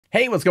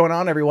Hey, what's going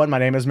on, everyone? My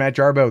name is Matt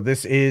Jarbo.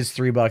 This is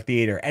 3 Buck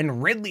Theater,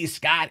 and Ridley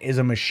Scott is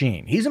a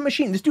machine. He's a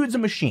machine. This dude's a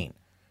machine.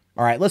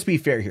 All right, let's be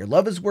fair here.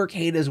 Love his work,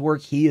 hate his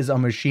work. He is a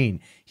machine.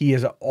 He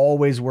is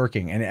always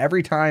working, and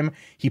every time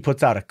he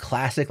puts out a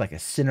classic, like a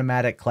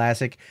cinematic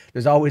classic,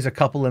 there's always a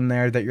couple in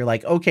there that you're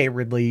like, okay,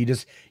 Ridley,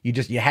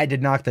 you had to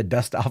knock the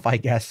dust off, I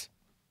guess.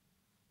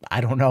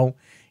 I don't know.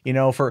 You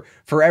know, for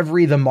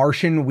every The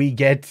Martian, we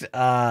get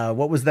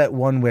what was that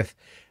one with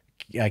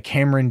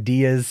Cameron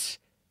Diaz,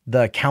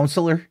 the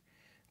counselor?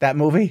 That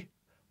movie,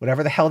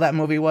 whatever the hell that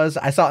movie was.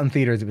 I saw it in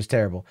theaters. It was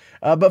terrible.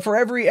 But for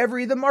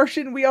every The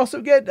Martian, we also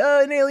get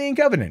an Alien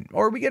Covenant,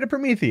 or we get a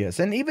Prometheus.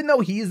 And even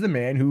though he's the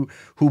man who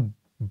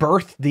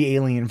birthed the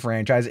Alien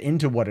franchise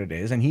into what it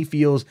is, and he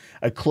feels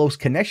a close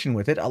connection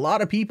with it, a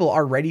lot of people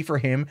are ready for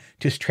him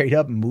to straight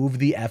up move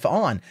the F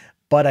on.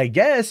 But I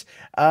guess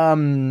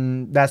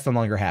that's no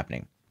longer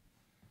happening.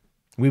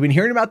 We've been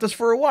hearing about this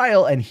for a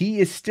while, and he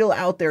is still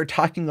out there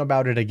talking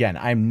about it again.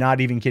 I'm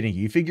not even kidding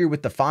you. You figure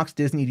with the Fox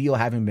Disney deal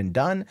having been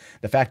done,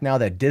 the fact now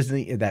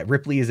that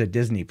Ripley is a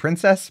Disney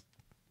princess,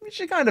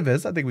 she kind of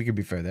is. I think we could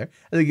be fair there.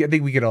 I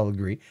think we could all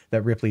agree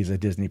that Ripley is a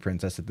Disney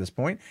princess at this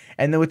point.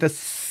 And then with the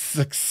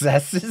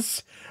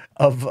successes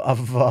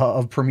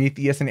of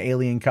Prometheus and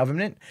Alien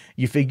Covenant,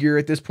 you figure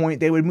at this point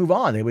they would move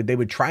on. They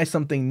would try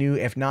something new,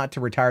 if not to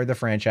retire the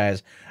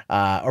franchise,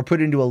 or put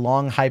into a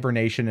long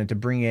hibernation and to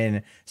bring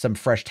in some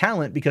fresh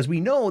talent, because we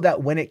know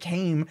that when it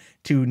came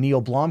to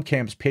Neil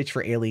Blomkamp's pitch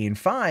for Alien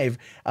 5,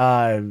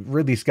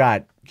 Ridley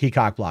Scott, he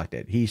cock blocked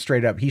it. He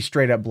straight up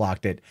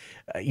blocked it,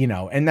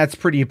 and that's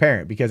pretty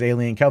apparent because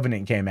Alien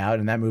Covenant came out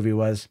and that movie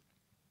was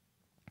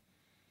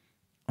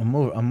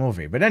a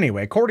movie. But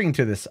anyway, according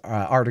to this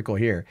article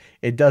here,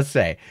 it does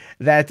say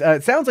that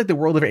it sounds like the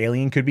world of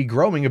Alien could be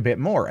growing a bit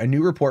more. A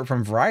new report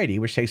from Variety,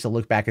 which takes a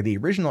look back at the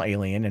original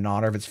Alien in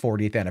honor of its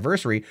 40th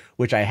anniversary,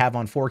 which I have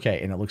on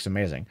 4K and it looks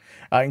amazing,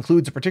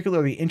 includes a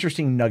particularly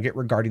interesting nugget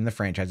regarding the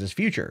franchise's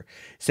future,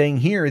 saying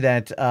here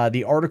that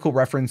the article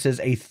references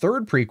a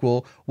third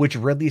prequel, which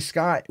Ridley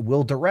Scott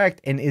will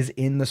direct and is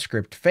in the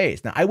script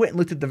phase. Now, I went and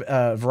looked at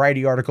the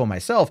Variety article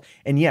myself,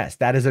 and yes,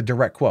 that is a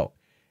direct quote.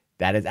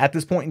 That is at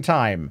this point in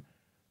time,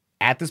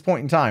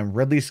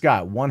 Ridley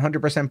Scott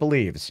 100%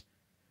 believes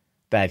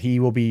that he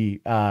will be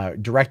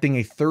directing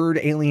a third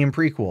Alien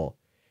prequel,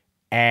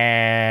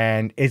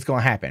 and it's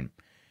going to happen.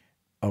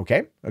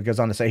 Okay, it goes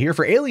on to say here,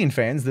 for Alien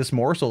fans, this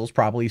morsel is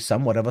probably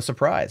somewhat of a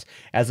surprise,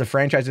 as the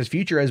franchise's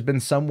future has been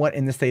somewhat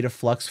in the state of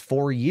flux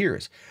for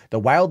years. The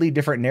wildly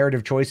different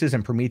narrative choices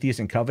in Prometheus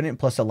and Covenant,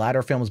 plus the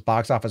latter film's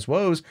box office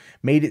woes,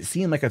 made it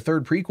seem like a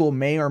third prequel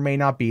may or may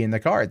not be in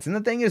the cards. And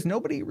the thing is,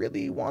 nobody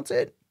really wants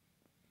it.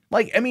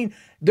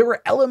 There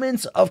were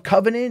elements of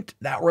Covenant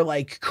that were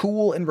like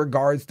cool in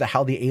regards to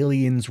how the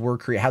aliens were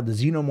created, how the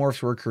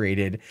xenomorphs were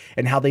created,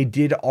 and how they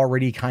did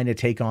already kind of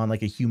take on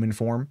like a human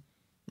form,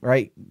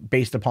 right?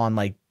 Based upon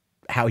like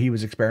how he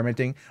was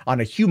experimenting on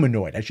a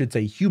humanoid, I should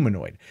say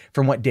humanoid,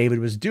 from what David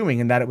was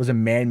doing, and that it was a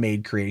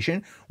man-made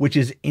creation, which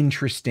is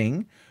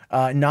interesting.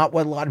 Not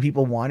what a lot of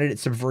people wanted. It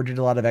subverted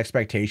a lot of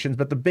expectations,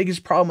 but the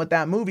biggest problem with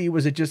that movie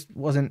was it just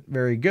wasn't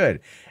very good.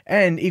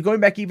 And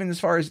going back even as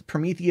far as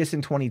Prometheus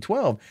in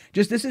 2012,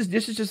 this is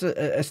just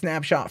a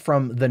snapshot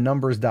from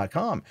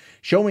thenumbers.com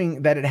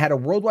showing that it had a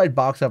worldwide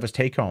box office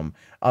take home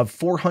of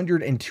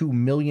 $402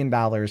 million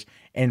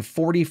and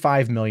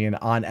 $45 million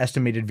on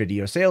estimated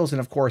video sales. And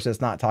of course,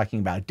 that's not talking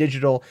about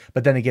digital,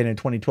 but then again, in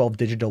 2012,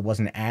 digital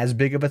wasn't as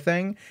big of a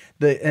thing.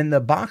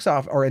 The box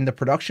office, or in the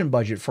production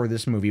budget for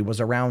this movie, was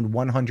around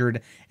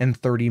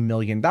 $130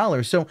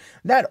 million. So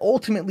that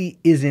ultimately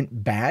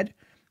isn't bad.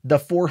 The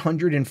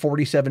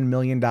 $447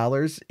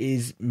 million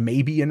is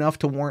maybe enough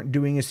to warrant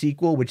doing a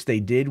sequel, which they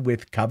did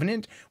with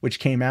Covenant,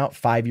 which came out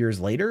 5 years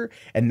later,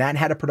 and that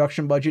had a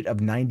production budget of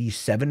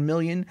 $97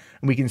 million.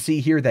 And we can see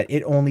here that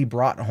it only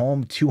brought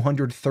home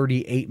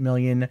 $238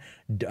 million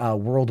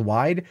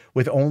worldwide,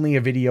 with only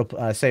a video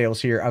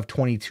sales here of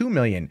 $22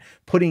 million,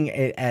 putting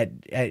it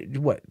at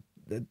what,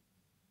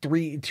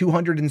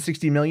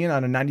 $260 million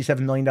on a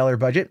 $97 million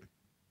budget.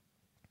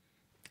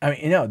 I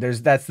mean,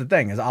 that's the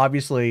thing, is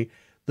obviously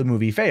the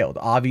movie failed.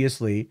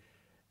 Obviously,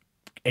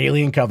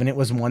 Alien Covenant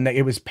was one that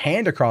it was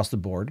panned across the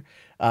board.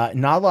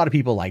 Not a lot of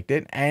people liked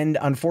it. And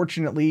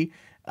unfortunately,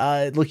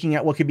 looking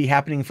at what could be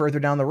happening further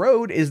down the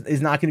road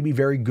is not going to be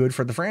very good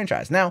for the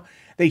franchise. Now,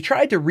 they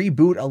tried to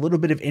reboot a little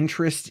bit of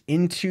interest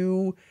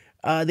into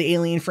the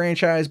Alien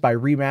franchise by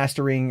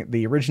remastering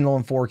the original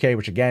in 4K,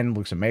 which again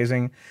looks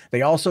amazing.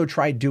 They also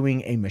tried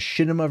doing a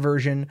machinima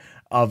version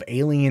of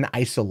Alien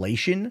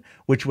Isolation,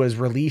 which was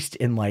released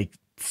in like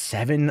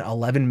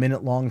 11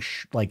 minute long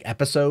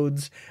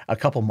episodes a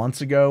couple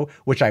months ago,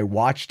 which I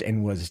watched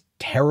and was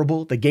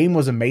terrible. The game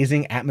was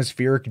amazing,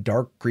 atmospheric,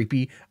 dark,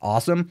 creepy,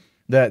 awesome.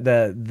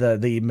 The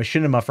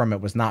machinima from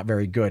it was not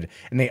very good,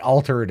 and they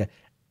altered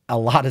a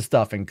lot of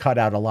stuff and cut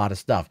out a lot of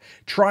stuff,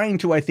 trying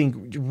to, I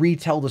think,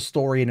 retell the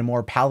story in a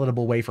more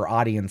palatable way for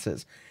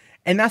audiences.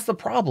 And that's the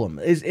problem.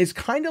 Is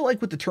kind of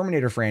like with the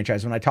Terminator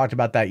franchise when I talked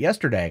about that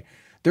yesterday.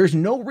 There's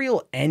no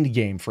real end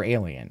game for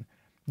Alien.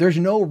 There's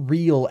no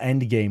real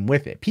end game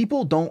with it.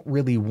 People don't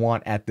really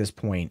want at this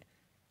point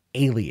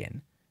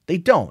Alien. They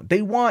don't.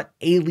 They want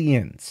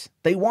aliens.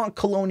 They want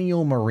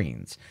colonial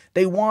marines.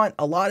 They want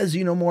a lot of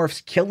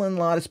xenomorphs killing a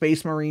lot of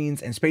space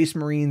marines, and space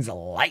marines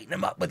lighting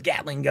them up with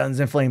Gatling guns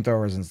and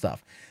flamethrowers and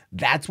stuff.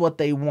 That's what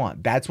they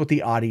want. That's what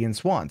the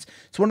audience wants.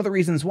 It's one of the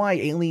reasons why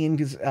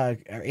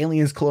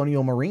Aliens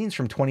Colonial Marines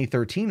from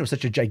 2013 was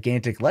such a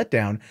gigantic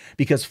letdown,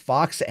 because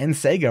Fox and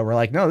Sega were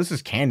like, no, this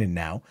is canon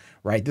now,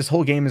 right? This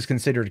whole game is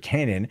considered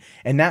canon.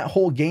 And that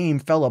whole game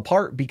fell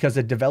apart because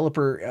a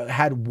developer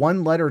had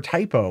one letter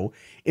typo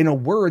in a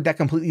word that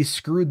completely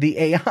screwed the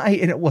AI.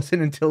 And it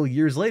wasn't until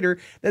years later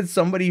that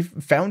somebody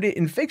found it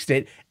and fixed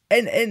it.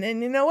 And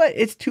you know what?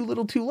 It's too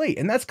little too late.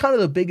 And that's kind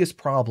of the biggest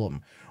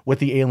problem with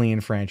the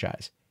Alien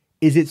franchise.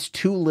 Is it's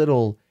too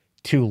little,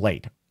 too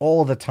late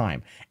all the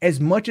time.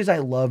 As much as I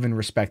love and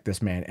respect this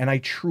man, and I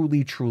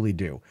truly, truly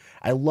do,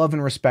 I love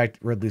and respect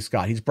Ridley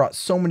Scott. He's brought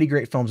so many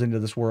great films into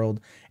this world,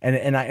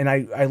 and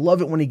I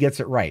love it when he gets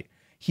it right.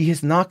 He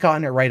has not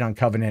gotten it right on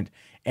Covenant,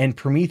 and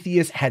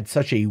Prometheus had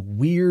such a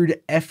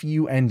weird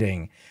FU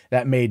ending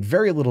that made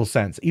very little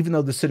sense, even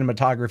though the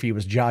cinematography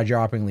was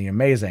jaw-droppingly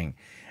amazing.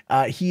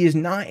 He is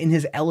not in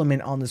his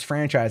element on this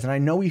franchise, and I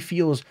know he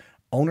feels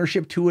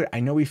ownership to it. I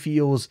know he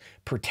feels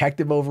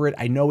protective over it.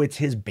 I know it's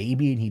his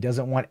baby and he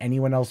doesn't want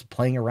anyone else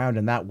playing around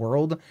in that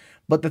world.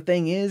 But the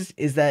thing is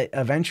that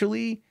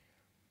eventually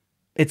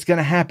it's going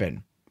to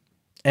happen.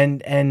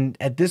 And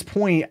at this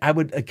point, I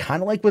would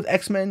kind of like with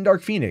X-Men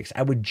Dark Phoenix,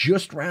 I would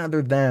just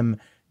rather them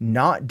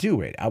not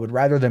do it. I would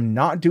rather them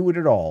not do it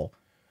at all,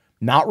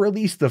 not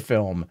release the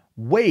film,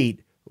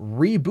 wait,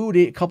 reboot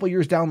it a couple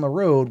years down the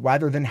road,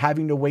 rather than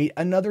having to wait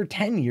another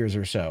 10 years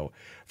or so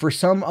for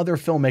some other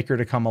filmmaker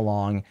to come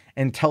along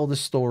and tell the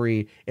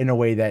story in a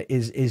way that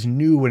is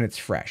new and it's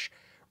fresh.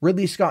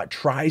 Ridley Scott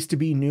tries to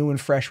be new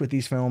and fresh with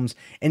these films,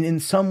 and in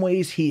some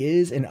ways he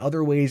is, in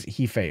other ways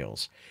he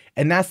fails.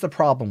 And that's the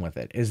problem with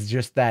it, is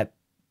just that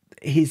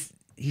he's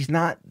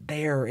not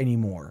there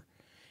anymore.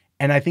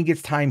 And I think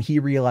it's time he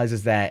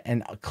realizes that,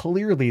 and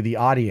clearly the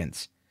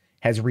audience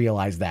has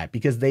realized that,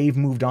 because they've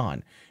moved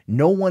on.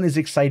 No one is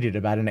excited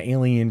about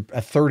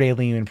a third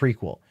Alien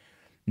prequel.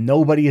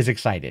 Nobody is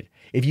excited.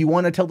 If you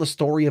want to tell the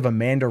story of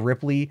Amanda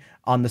Ripley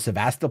on the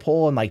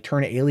Sevastopol and like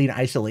turn Alien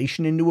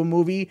Isolation into a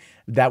movie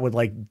that would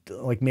like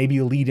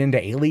maybe lead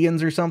into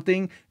Aliens or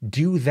something,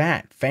 do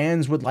that.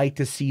 Fans would like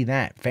to see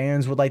that.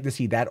 Fans would like to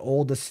see that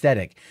old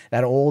aesthetic,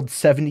 that old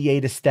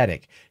 78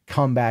 aesthetic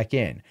come back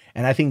in.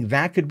 And I think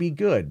that could be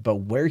good. But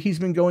where he's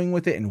been going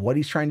with it and what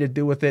he's trying to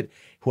do with it,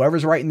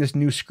 whoever's writing this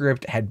new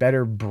script had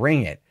better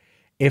bring it.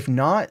 If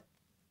not,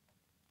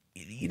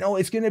 you know,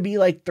 it's going to be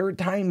like third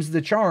time's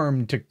the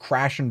charm to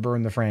crash and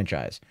burn the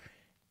franchise.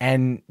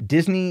 And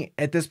Disney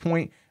at this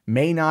point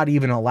may not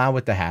even allow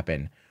it to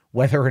happen,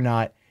 whether or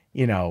not,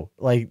 you know,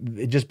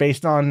 like just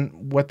based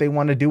on what they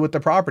want to do with the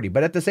property.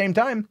 But at the same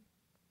time,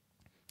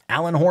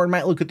 Alan Horn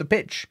might look at the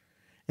pitch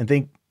and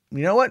think,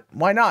 you know what,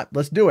 why not?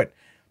 Let's do it.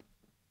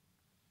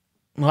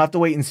 We'll have to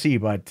wait and see,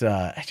 but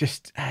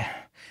just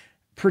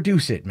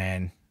produce it,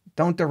 man.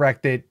 Don't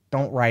direct it.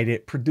 Don't write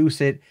it. Produce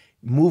it.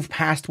 Move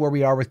past where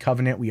we are with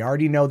Covenant. We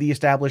already know the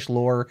established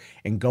lore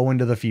and go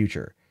into the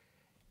future.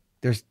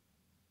 There's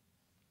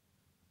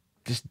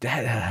just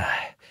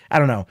that. I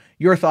don't know.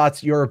 Your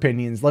thoughts, your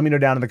opinions. Let me know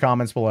down in the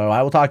comments below.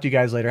 I will talk to you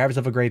guys later. Have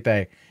yourself a great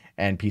day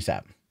and peace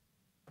out.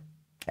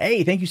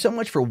 Hey, thank you so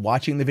much for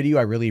watching the video.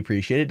 I really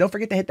appreciate it. Don't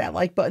forget to hit that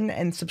like button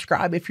and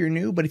subscribe if you're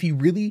new. But if you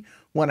really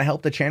want to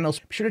help the channel, be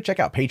sure to check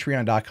out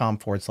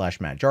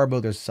patreon.com/Matt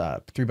Jarbo. There's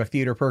 $3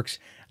 theater perks.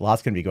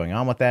 Lots going to be going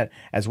on with that,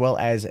 as well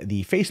as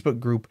the Facebook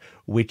group,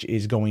 which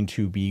is going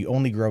to be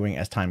only growing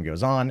as time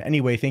goes on.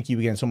 Anyway, thank you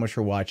again so much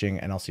for watching,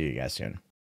 and I'll see you guys soon.